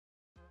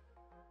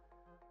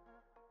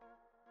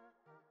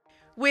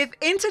With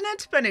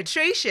internet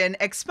penetration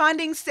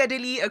expanding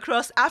steadily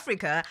across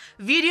Africa,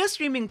 video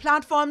streaming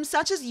platforms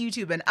such as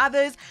YouTube and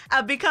others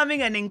are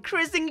becoming an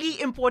increasingly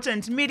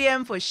important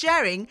medium for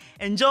sharing,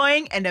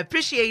 enjoying, and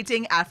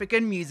appreciating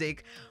African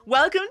music.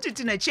 Welcome to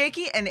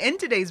Tunacheki, and in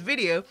today's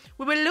video,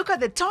 we will look at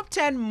the top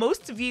 10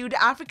 most viewed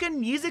African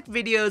music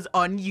videos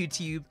on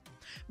YouTube.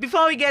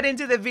 Before we get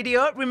into the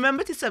video,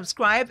 remember to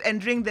subscribe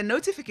and ring the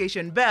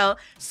notification bell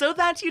so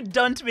that you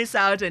don't miss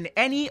out on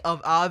any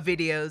of our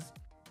videos.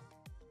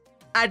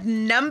 At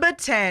number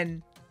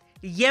 10,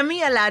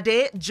 Yemi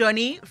Alade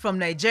Johnny from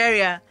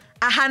Nigeria,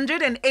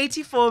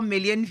 184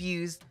 million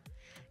views.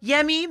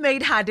 Yemi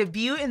made her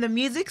debut in the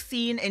music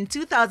scene in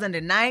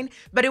 2009,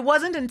 but it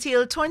wasn't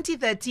until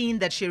 2013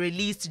 that she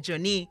released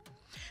Johnny.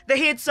 The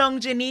hit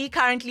song Johnny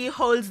currently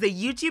holds the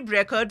YouTube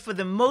record for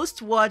the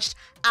most watched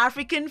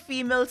African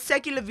female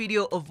secular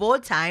video of all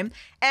time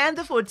and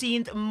the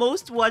 14th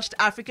most watched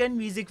African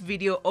music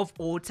video of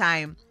all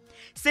time.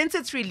 Since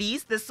its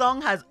release, the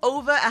song has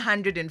over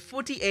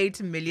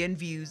 148 million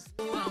views.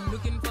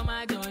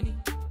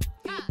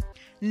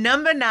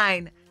 Number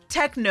 9.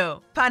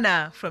 Techno,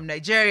 Pana from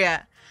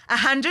Nigeria,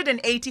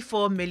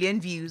 184 million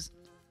views.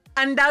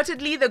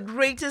 Undoubtedly the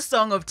greatest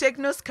song of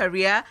Techno's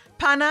career,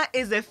 Pana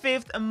is the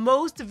 5th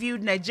most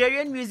viewed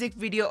Nigerian music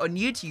video on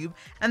YouTube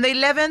and the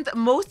 11th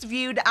most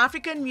viewed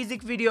African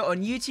music video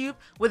on YouTube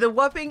with a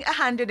whopping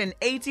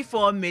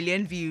 184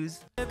 million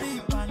views.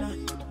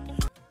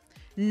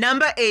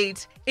 Number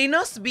 8.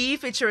 Inos B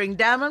featuring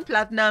Diamond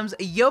Platnumz's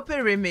Yope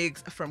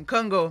remix from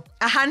Congo,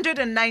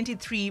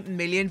 193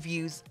 million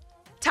views.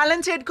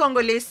 Talented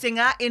Congolese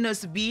singer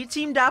Inos B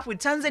teamed up with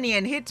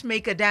Tanzanian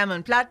hitmaker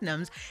Diamond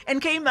Platnumz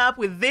and came up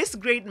with this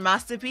great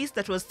masterpiece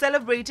that was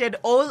celebrated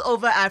all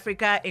over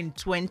Africa in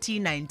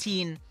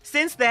 2019.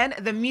 Since then,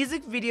 the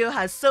music video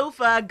has so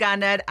far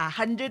garnered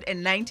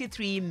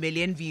 193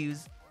 million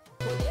views.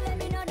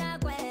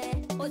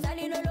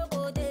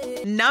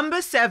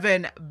 Number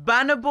 7.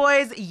 Burna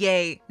Boy's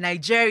Ye,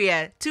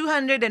 Nigeria,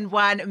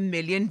 201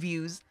 million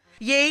views.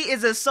 Ye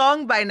is a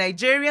song by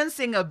Nigerian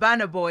singer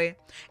Burna Boy.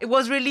 It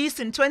was released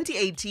in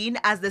 2018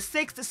 as the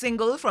 6th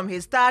single from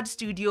his 3rd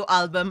studio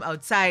album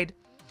Outside.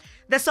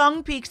 The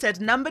song peaked at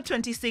number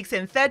 26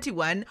 and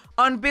 31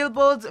 on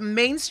Billboard's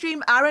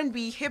mainstream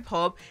R&B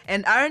hip-hop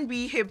and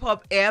R&B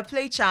hip-hop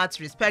airplay charts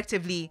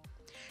respectively.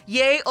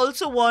 Ye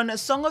also won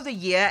Song of the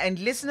Year and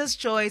Listener's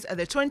Choice at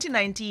the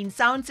 2019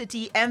 Sound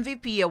City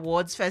MVP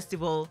Awards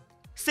Festival.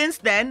 Since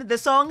then, the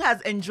song has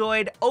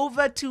enjoyed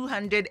over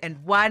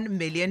 201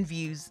 million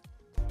views.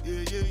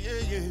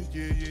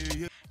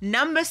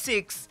 Number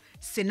 6.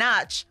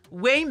 Sinach,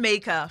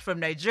 Waymaker from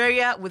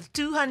Nigeria with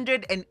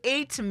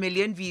 208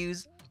 million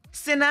views.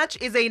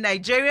 Sinach is a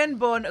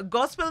Nigerian-born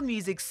gospel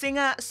music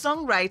singer,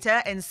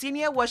 songwriter, and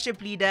senior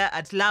worship leader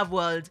at Love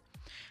World.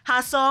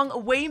 Her song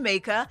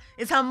Waymaker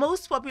is her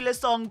most popular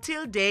song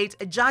till date,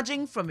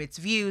 judging from its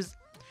views.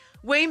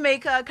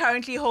 Waymaker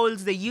currently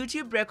holds the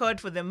YouTube record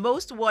for the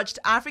most watched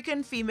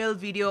African female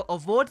video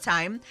of all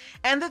time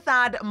and the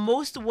 3rd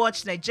most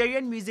watched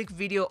Nigerian music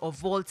video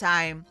of all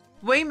time.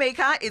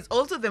 Waymaker is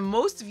also the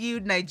most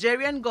viewed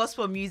Nigerian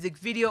gospel music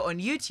video on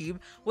YouTube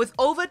with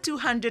over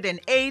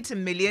 208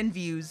 million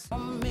views.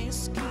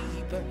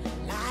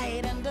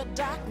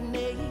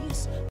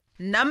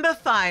 Number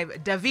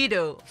 5.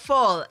 Davido,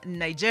 Fall,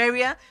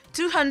 Nigeria,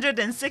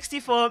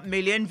 264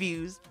 million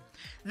views.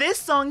 This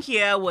song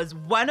here was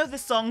one of the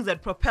songs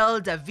that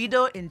propelled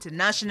Davido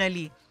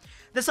internationally.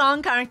 The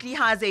song currently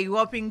has a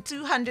whopping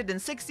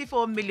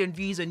 264 million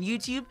views on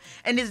YouTube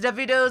and is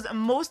Davido's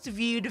most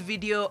viewed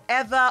video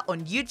ever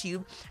on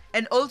YouTube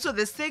and also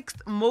the 6th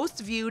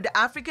most viewed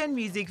African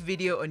music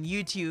video on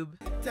YouTube.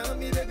 Tell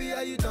me, baby,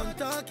 are you done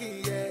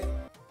talking yet?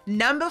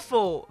 Number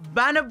 4.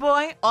 Burna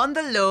Boy On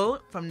The Low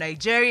from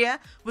Nigeria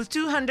with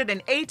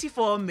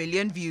 284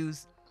 million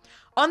views.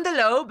 On The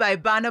Low by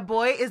Burna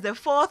Boy is the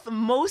 4th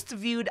most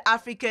viewed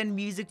African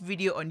music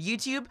video on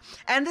YouTube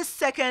and the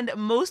 2nd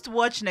most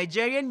watched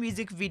Nigerian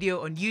music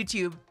video on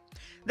YouTube.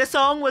 The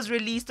song was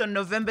released on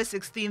November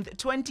 16,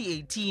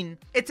 2018.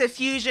 It's a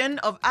fusion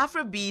of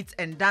afrobeat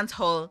and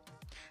dancehall.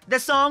 The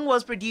song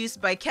was produced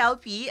by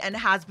Kelpie and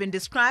has been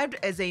described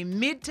as a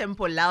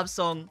mid-tempo love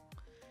song.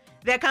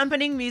 The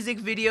accompanying music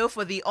video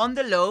for the On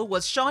The Low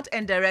was shot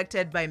and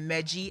directed by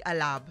Meji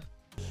Alab.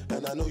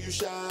 And I know you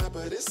shy,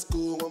 but it's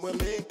cool when we're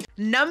making.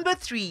 Number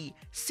 3.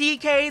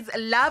 CK's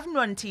Love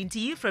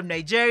Nwantiti from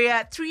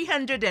Nigeria,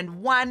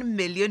 301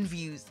 million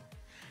views.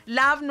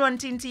 Love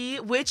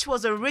Nwantiti, which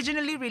was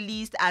originally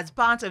released as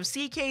part of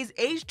CK's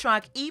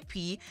 8-track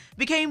EP,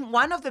 became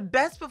one of the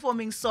best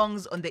performing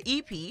songs on the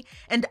EP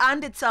and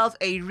earned itself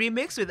a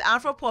remix with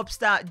Afropop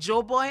star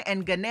Joeboy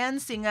and Ghanaian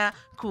singer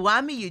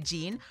Kwame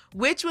Eugene,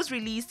 which was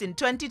released in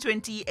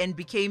 2020 and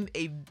became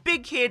a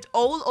big hit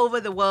all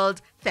over the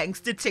world thanks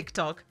to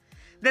TikTok.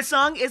 The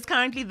song is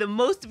currently the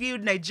most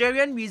viewed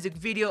Nigerian music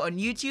video on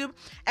YouTube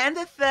and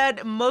the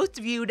 3rd most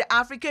viewed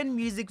African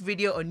music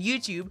video on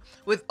YouTube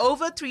with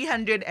over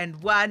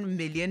 301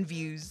 million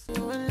views.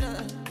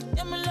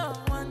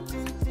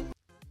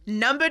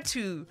 Number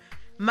 2.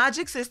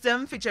 Magic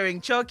System featuring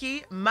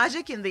Choki,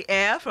 Magic in the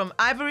Air from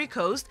Ivory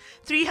Coast,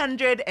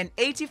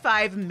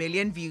 385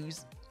 million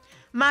views.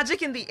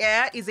 Magic in the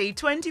Air is a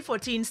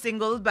 2014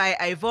 single by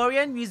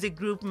Ivorian music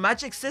group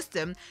Magic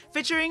System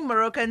featuring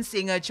Moroccan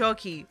singer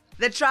Choki.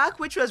 The track,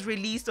 which was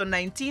released on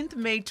 19th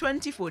May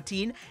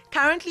 2014,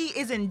 currently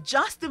isn't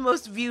just the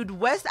most viewed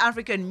West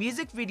African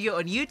music video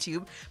on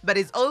YouTube, but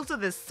is also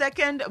the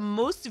second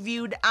most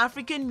viewed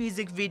African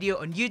music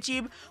video on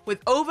YouTube with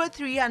over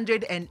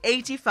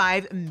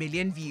 385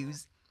 million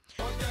views.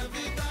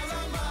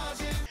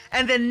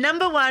 And the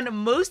 #1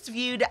 most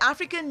viewed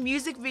African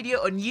music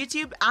video on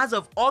YouTube as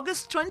of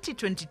August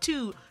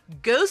 2022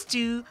 goes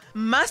to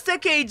Master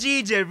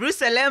KG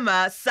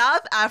Jerusalema,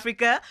 South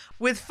Africa,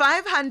 with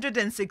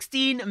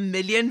 516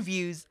 million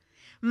views.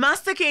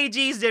 Master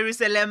KG's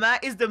Jerusalema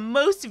is the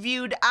most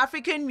viewed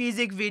African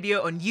music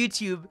video on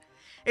YouTube.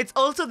 It's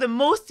also the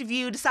most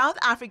viewed South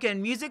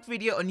African music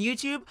video on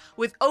YouTube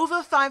with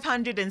over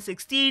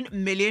 516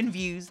 million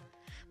views.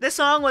 The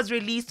song was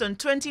released on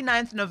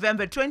 29th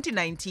November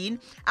 2019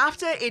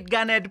 after it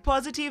garnered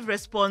positive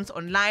response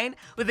online,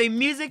 with a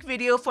music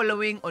video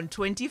following on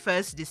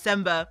 21st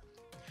December.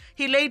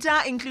 He later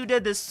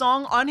included the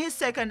song on his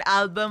second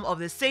album of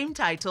the same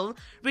title,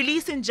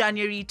 released in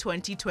January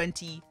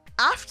 2020.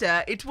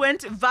 After, it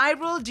went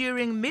viral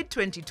during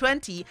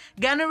mid-2020,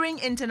 garnering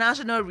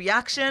international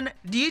reaction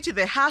due to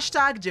the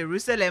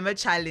 #Jerusalema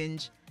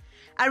challenge.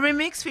 A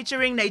remix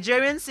featuring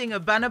Nigerian singer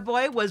Burna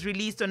Boy was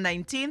released on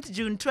 19th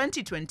June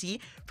 2020,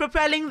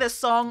 propelling the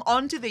song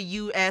onto the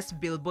US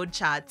Billboard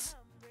charts.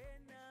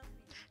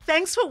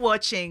 Thanks for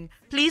watching.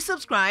 Please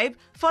subscribe,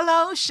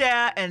 follow,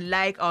 share, and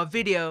like our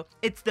video.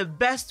 It's the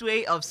best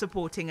way of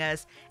supporting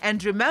us.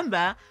 And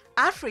remember,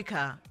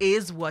 Africa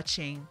is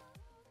watching.